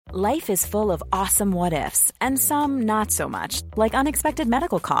Life is full of awesome what-ifs, and some not so much, like unexpected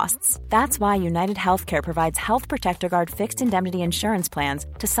medical costs. That's why United Healthcare provides Health Protector Guard fixed indemnity insurance plans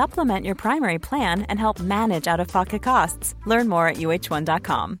to supplement your primary plan and help manage out-of-pocket costs. Learn more at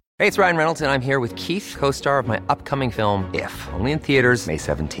uh1.com. Hey, it's Ryan Reynolds, and I'm here with Keith, co-star of my upcoming film, If, only in theaters May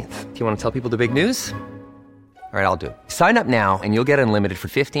 17th. Do you want to tell people the big news? All right, I'll do it. Sign up now and you'll get unlimited for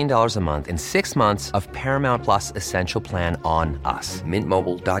 $15 a month and 6 months of Paramount Plus Essential Plan on us.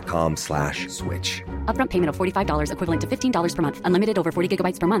 MintMobile.com/switch. Upfront payment of $45 equivalent to $15 per month. Unlimited over 40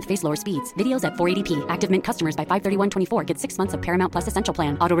 gigabytes per month. Face lower speeds. Videos at 480p. Active Mint customers by 531.24 get 6 months of Paramount Plus Essential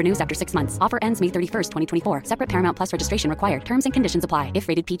Plan. Auto renews after 6 months. Offer ends May 31st, 2024. Separate Paramount Plus registration required. Terms and conditions apply if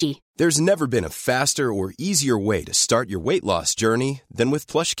rated PG. There's never been a faster or easier way to start your weight loss journey than with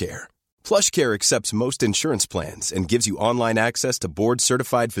PlushCare. PlushCare accepts most insurance plans and gives you online access to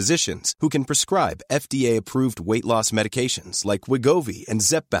board-certified physicians who can prescribe FDA-approved weight loss medications like Wegovy and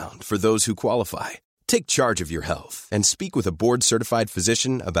Zepbound for those who qualify. Take charge of your health and speak with a board-certified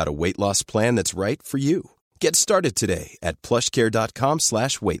physician about a weight loss plan that's right for you. Get started today at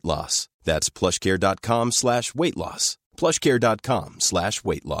plushcare.com/weight loss. That's plushcare.com/weight loss.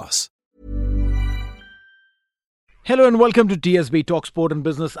 plushcare.com/weight loss. Hello and welcome to TSB Talk Sport and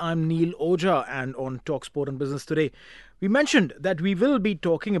Business. I'm Neil Oja, and on Talk Sport and Business today, we mentioned that we will be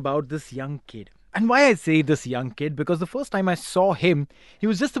talking about this young kid. And why I say this young kid, because the first time I saw him,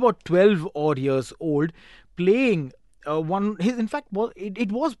 he was just about 12 odd years old, playing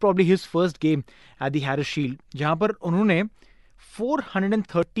it was probably his first game at the Harris Shield, जहाँ पर उन्होंने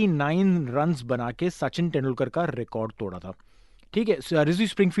 439 runs बना के सचिन तेंदुलकर का record तोड़ा था. ठीक है, रिजवी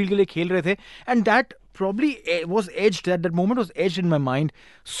स्प्रिंगफील्ड के लिए खेल रहे थे, and that probably was edged, that moment was edged in my mind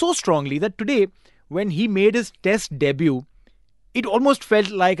so strongly that today when he made his test debut, it almost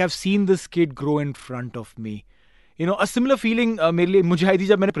felt like I've seen this kid grow in front of me. You know, a similar feeling मेरे लिए मुझे आई थी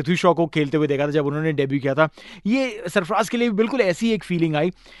जब मैंने पृथ्वी शॉ को खेलते हुए देखा था, जब उन्होंने डेब्यू किया था. ये सरफराज के लिए बिल्कुल ऐसी एक feeling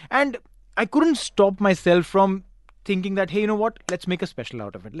I, and I couldn't stop myself from thinking that, hey, you know what, let's make a special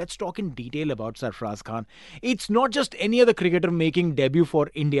out of it. Let's talk in detail about Sarfaraz Khan. It's not just any other cricketer making debut for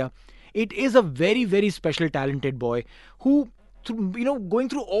India. It is a very, very special, talented boy who, going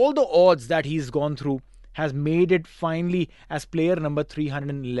through all the odds that he's gone through, has made it finally as player number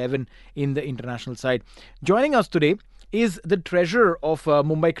 311 in the international side. Joining us today is the treasurer of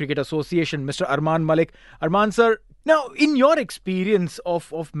Mumbai Cricket Association, Mr. Arman Malik. Arman sir, now in your experience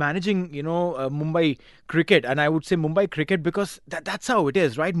of managing, Mumbai cricket, and I would say Mumbai cricket because that's how it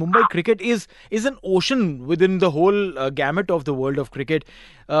is, right? Mumbai cricket is an ocean within the whole gamut of the world of cricket.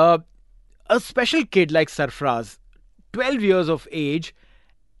 A special kid like Sarfaraz, 12 years of age,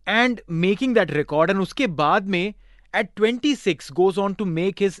 and making that record, and uske baad mein at 26 goes on to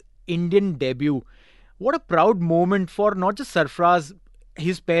make his Indian debut. What a proud moment for not just Sarfaraz,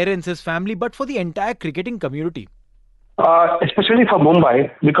 his parents, his family, but for the entire cricketing community. Especially for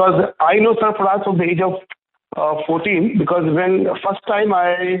Mumbai, because I know Sarfaraz from the age of 14, because when first time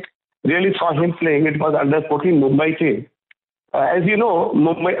I really saw him playing, it was under 14 Mumbai team. As you know,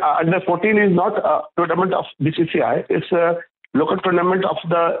 Mumbai under 14 is not a tournament of BCCI, it's a local tournament of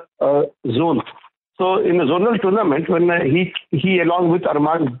the zone. So in the zonal tournament, when he along with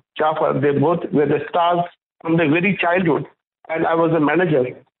Arman Jafar, they both were the stars from the very childhood, and I was a manager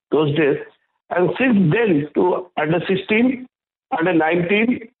those days. And since then to under 16, under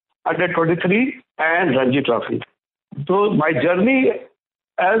 19, under 23 and Ranji Trophy. So my journey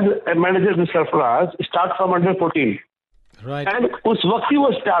as a manager with Sarfaraz start from under 14. Right. And उस वक्त ही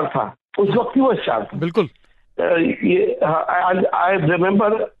वो star था. बिल्कुल. I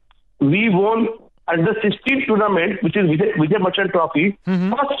remember we won under 16 tournament, which is Vijay Bachchan Trophy,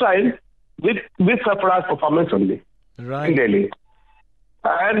 first time with Sarfaraz performance only in Delhi.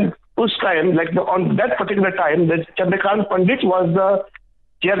 And उस time, on that particular time, the Chandrakant Pandit was the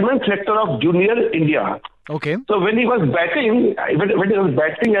chairman selector of Junior India. Okay. So when he was batting, at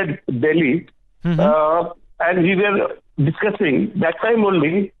Delhi, and we were discussing, that time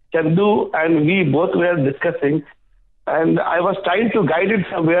only, Chandu and we both were discussing, and I was trying to guide it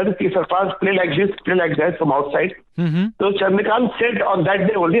somewhere, Sarfaraz play like this, play like that from outside. So Chandrakant said on that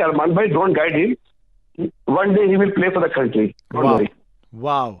day only, Arman bhai, don't guide him. One day he will play for the country. Don't worry.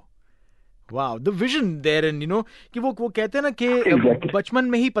 Wow, the vision there, and कि वो कहते हैं ना कि बचपन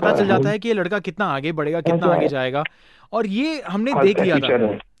में ही पता चल जाता है कि ये लड़का कितना आगे बढ़ेगा, कितना आगे जाएगा, और ये हमने देख लिया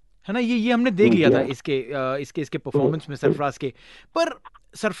था, है ना, ये हमने देख लिया था इसके परफॉर्मेंस में सरफराज के. पर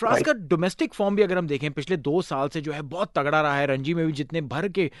सरफराज का डोमेस्टिक फॉर्म भी अगर हम देखें पिछले 2 साल से जो है बहुत तगड़ा रहा है. रणजी में भी जितने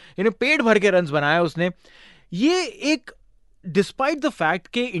पेट भर के रन्स बनाए उसने, ये एक डिस्पाइट द फैक्ट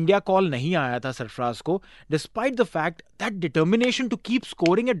कि इंडिया कॉल नहीं आया था सरफराज को, despite the fact that determination to keep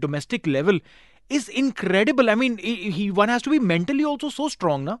scoring at domestic level is incredible. I mean, one has to be mentally also so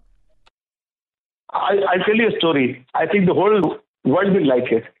strong, na? I'll tell you a story. I think the whole world will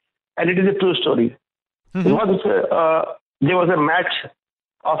like it. And it is a true story. There was a match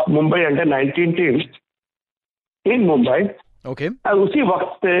of Mumbai under-19 team in Mumbai. Okay. And उसी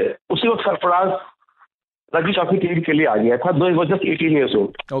वक्त Sarfaraz Ranji trophy team के लिए आ गया था. Though he was just 18 years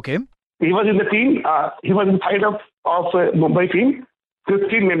old. Okay. He was in the team. He was in the side of Mumbai team.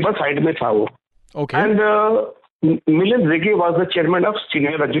 15 members side में था वो. Okay. And Milan Rege was the chairman of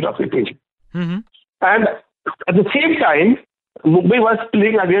senior Ranji Trophy team. And at the same time, Mumbai was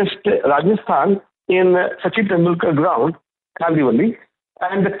playing against Rajasthan in Sachin Tendulkar ground, Kandivali,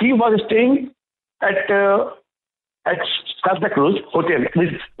 and the team was staying at Santa Cruz Hotel,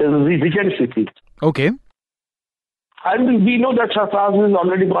 Regent City. Okay. And we know that Sarfaraz is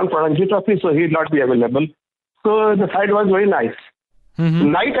already gone for Ranji Trophy, so he will not be available. So the side was very nice.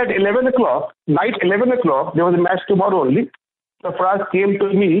 Night at 11 o'clock, there was a match tomorrow only. Sarfaraz came to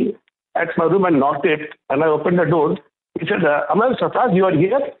me at my room and knocked it, and I opened the door. He said, Amar, Sarfaraz, you are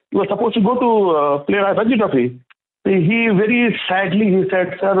here? You were supposed to go to play Ranji Trophy. He very sadly, he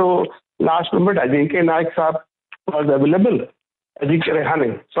said, sir, last moment, Ajinkya Naik Saab was available. Ajinkya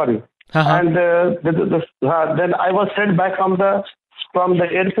Rehane, sorry. And then I was sent back from the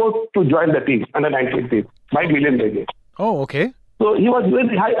airport to join the team, under-19 team, by Milan Rege. Oh, okay. So he was he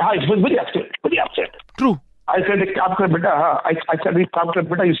was very upset. True. I said, I said,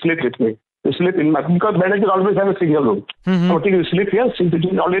 you sleep with me. You sleep in my, because managers always have a single room. So I think you sleep here, since it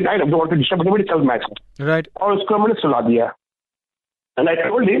is already night, I don't want to disturb anybody, tell match. Right. और उसको मैंने सुला दिया. And I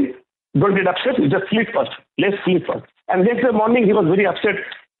told him, don't get upset, you just sleep first. Let's sleep first. And next morning he was very upset.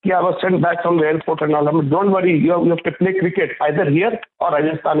 I was sent back from the airport and all. I mean, don't worry, you have to play cricket either here or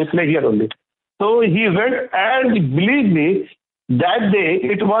Rajasthan. You play here only. So he went, and believe me, that day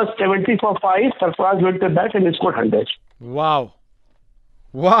it was 70 for 5. Sarfaraz went to bat and he scored 100. Wow.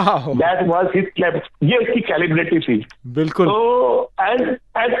 That was his calibrated field. Bilkul. So and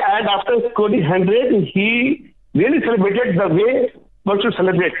after scoring 100, he really celebrated the way one should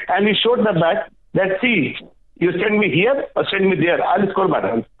celebrate, and he showed the bat that, see, you send me here or send me there, I'll score my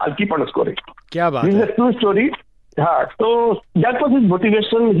runs. I'll keep on scoring. Kya baat this hai? is a true story. So that was his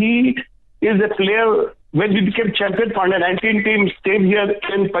motivation. He is a player. When we became champion for under-19 team, stayed here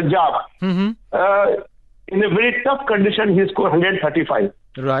in Punjab. In a very tough condition, he scored 135.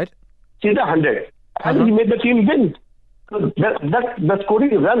 Right. See the 100. And he made the team win. So the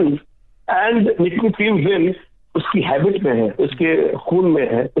scoring runs and making the team win, उसकी habit में है, उसके खून में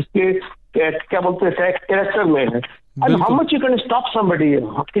है, उसके क्या बोलते हैं character में है. And how much you can stop somebody?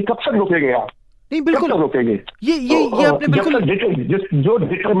 कि कब तक रोकेंगे आप? नहीं बिल्कुल रोकेंगे. ये आपने बिल्कुल जो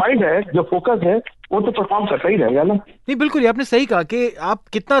डिटरमाइंड है, जो फोकस है, वो तो परफॉर्म करता ही रहेगा ना. नहीं बिल्कुल, ये आपने सही कहा कि आप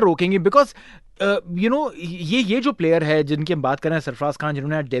कितना रोकेंगे, बिकॉज ये जो प्लेयर है जिनकी हम बात कर रहे हैं, सरफराज खान,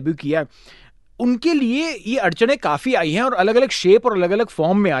 जिन्होंने डेब्यू किया, उनके लिए ये अड़चने काफी आई हैं और अलग अलग शेप और अलग अलग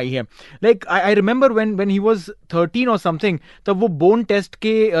फॉर्म में आई हैं. Like I remember when he was 13 और समथिंग, तब वो बोन टेस्ट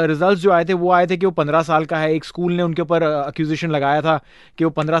के रिजल्ट्स जो आए थे कि वो 15 साल का है. एक स्कूल ने उनके ऊपर अक्यूजेशन लगाया था कि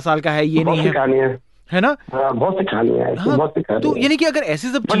वो 15 साल का है, ये नहीं है ना. बहुत सी कहानी है. तो यानी कि अगर ऐसी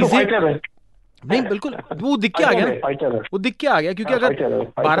सब चीजें, नहीं बिल्कुल, वो दिख के आ गया क्योंकि अगर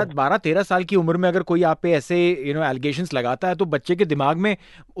 12-13 साल की उम्र में अगर कोई आप पे ऐसे एलिगेशंस लगाता है, तो बच्चे के दिमाग में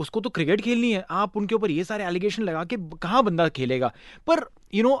उसको तो क्रिकेट खेलनी है, आप उनके ऊपर ये सारे एलिगेशन लगा के कहाँ बंदा खेलेगा. पर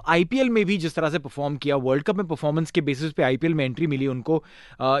आईपीएल में भी जिस तरह से परफॉर्म किया, वर्ल्ड कप में परफॉर्मेंस के बेसिस पे आईपीएल में एंट्री मिली उनको.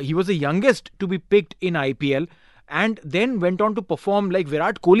 He was the youngest to be picked in IPL and then went on to perform like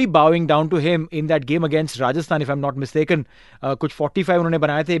Virat Kohli bowing down to him in that game against Rajasthan, if I'm not mistaken. कुछ 45 उन्होंने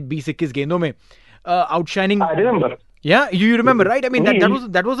बनाए थे 20-21 गेंदों में. Outshining. I remember. Yeah, you remember, right? I mean,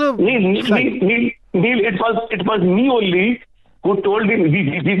 that was a... Neil, it was me only who told him. We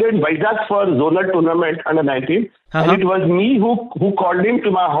were in Vizag for zonal tournament under-19, and it was me who called him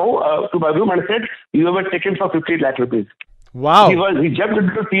to my room and said, you were taken for 50 lakh rupees. Wow. He jumped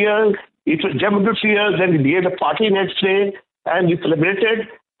into tears. Then we had a party next day, and we celebrated.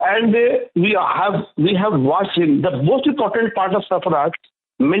 And we have watched him. The most important part of Sarfaraz,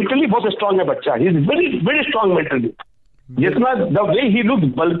 mentally बहुत strong है बच्चा. He is very very strong mentally. जितना the way he looks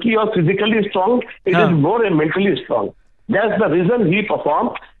bulky or physically strong, it is more mentally strong. That's the reason he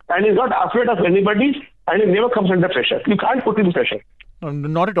performs, and he's not afraid of anybody, and he never comes under pressure. You can't put him pressure.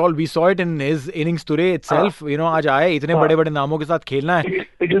 Not at all. We saw it in his innings today itself. आज आए इतने बड़े-बड़े नामों के साथ खेलना है.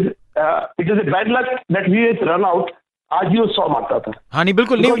 It is a bad luck that we run out. आज ही वो 100 मारता था. हाँ नहीं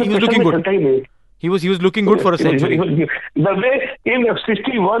बिल्कुल नहीं. He was looking good. He was looking good for a century. The way in a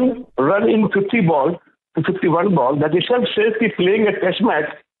 61 run in 51 ball, that itself says he's playing a test match.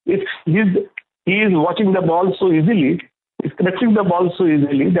 If he is watching the ball so easily, he's connecting the ball so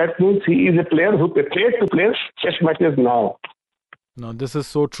easily, that means he is a player who prepared to play test matches now. No, this is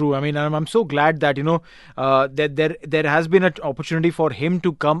so true. I mean, I'm so glad that, that there has been an opportunity for him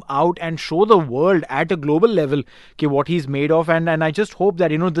to come out and show the world at a global level what he's made of. And I just hope that,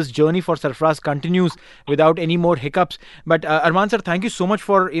 this journey for Sarfaraz continues without any more hiccups. But Arman sir, thank you so much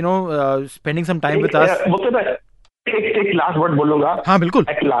for, spending some time with us. एक last word बोलूंगा. हाँ बिल्कुल.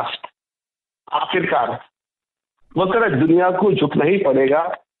 At last, आखिरकार वो तरह दुनिया को झुकना ही पड़ेगा.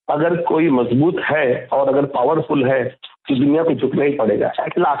 अगर कोई मजबूत है और अगर पावरफुल है तो दुनिया को झुकना ही पड़ेगा.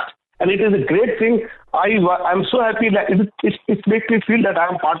 At last, and it is a great thing. I'm so happy that it makes me feel that I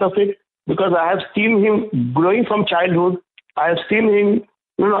am part of it, because I have seen him growing from childhood. I have seen him,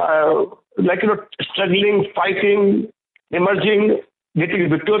 struggling, fighting, emerging, getting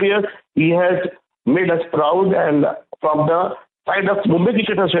victorious. He has made us proud, and from the side of Mumbai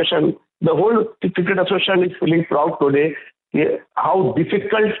Cricket Association, the whole Cricket Association is feeling proud today how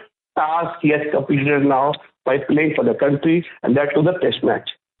difficult task he has completed now by playing for the country, and that to the test match.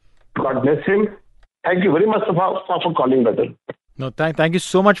 God bless him. Thank you very much for calling, brother. No, thank you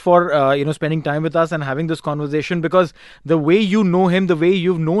so much for spending time with us and having this conversation, because the way you know him, the way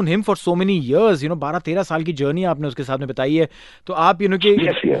you've known him for so many years, 12-13 साल की journey आपने उसके साथ में बताई है, तो आप के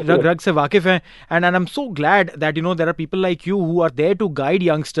रग से वाकिफ हैं, and I'm so glad that there are people like you who are there to guide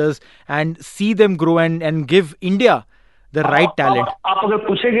youngsters and see them grow and give India the right talent. आप अगर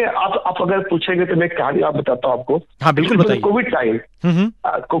पूछेंगे तो मैं कहानी आप बताता हूँ आपको. हाँ बिल्कुल बताइए.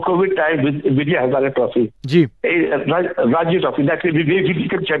 Covid time Vijay Hazare trophy जी, Ranji Trophy, that we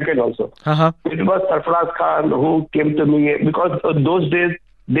became champion also. It was Sarfaraz Khan who came to me, because those days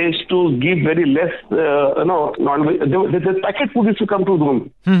they used to give very less, the packet food used to come to the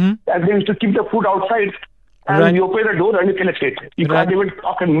room, and they used to keep the food outside, and you open the door and you collect it. You can't even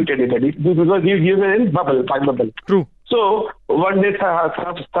talk and meet anybody, because you were in bubble. True. So one day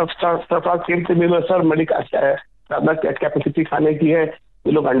Sarfaraz came to me, sir, मेरी capacity खाने की है,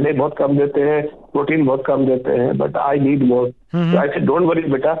 ये लोग अंडे बहुत कम देते हैं, प्रोटीन बहुत कम देते हैं, but I need more. So I said, don't worry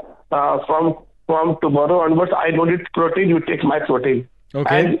beta, from tomorrow onwards I don't eat protein, you take my protein.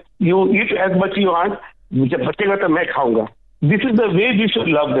 Okay. And you eat as much you want, जब बचेगा तो मैं खाऊंगा. This is the way we should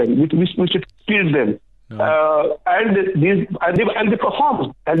love them. We should feed them. And they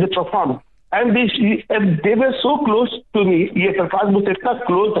perform. And they were so close to me. ये सरफराज मुझसे इतना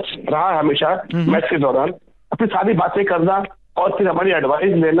close रहा हमेशा मैच के दौरान, अपनी सारी बातें करना और फिर हमारी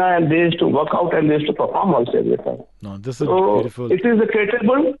एडवाइस लेना, and they used to work out and they used to perform also every time. No, this is beautiful. It is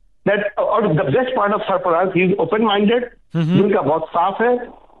incredible that, or the best part of Sarfaraz, he is open-minded, दिल का बहुत साफ है,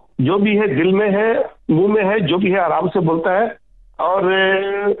 जो भी है दिल में है, मुंह में है, जो भी है आराम से बोलता है, और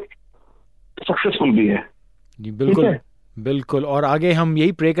सक्सेसफुल भी है. बिल्कुल. और आगे हम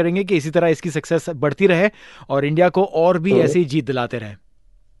यही प्रे करेंगे कि इसी तरह इसकी सक्सेस बढ़ती रहे और इंडिया को और भी ऐसी जीत दिलाते रहे.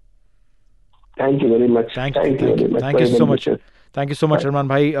 Thank you very much. Thank you so much. Thank you so much, Arman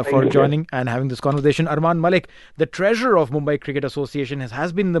Bhai, for joining and having this conversation. Arman Malik, the treasurer of Mumbai Cricket Association,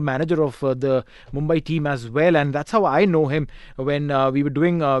 has been the manager of the Mumbai team as well, and that's how I know him. When we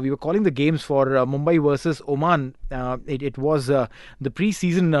were calling the games for Mumbai versus Oman, it was the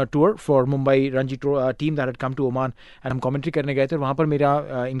pre-season tour for Mumbai Ranji team that had come to Oman, and हम commentary करने गए थे. वहाँ पर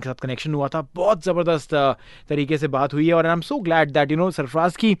मेरा इनके साथ connection हुआ था. बहुत ज़बरदस्त तरीके से बात हुई है, और I'm so glad that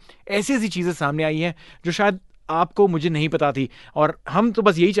Sarfaraz की ऐसी चीज़ें सामने आई हैं जो शायद आपको मुझे नहीं पता थी, और हम तो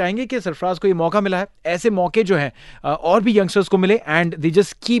बस यही चाहेंगे कि सरफराज को ये मौका मिला है, ऐसे मौके जो हैं और भी यंगस्टर्स को मिले, and they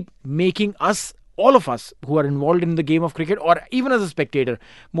just keep making us, all of us who are involved in the game of cricket or even as a spectator,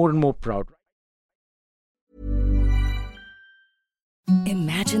 more and more proud.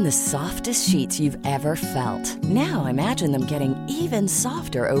 Imagine the softest sheets you've ever felt. Now imagine them getting even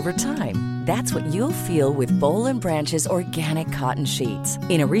softer over time. That's what you'll feel with Boll & Branch's organic cotton sheets.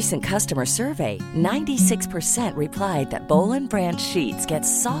 In a recent customer survey, 96% replied that Boll & Branch sheets get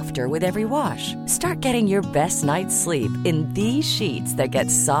softer with every wash. Start getting your best night's sleep in these sheets that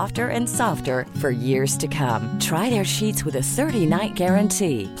get softer and softer for years to come. Try their sheets with a 30-night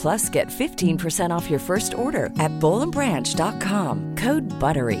guarantee. Plus, get 15% off your first order at bollandbranch.com. Code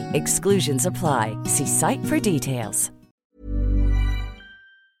BUTTERY. Exclusions apply. See site for details.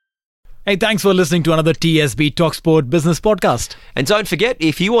 Hey, thanks for listening to another TSB TalkSport Business Podcast. And don't forget,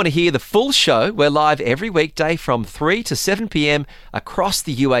 if you want to hear the full show, we're live every weekday from 3 to 7 p.m. across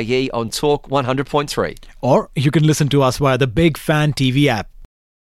the UAE on Talk 100.3. Or you can listen to us via the Big Fan TV app.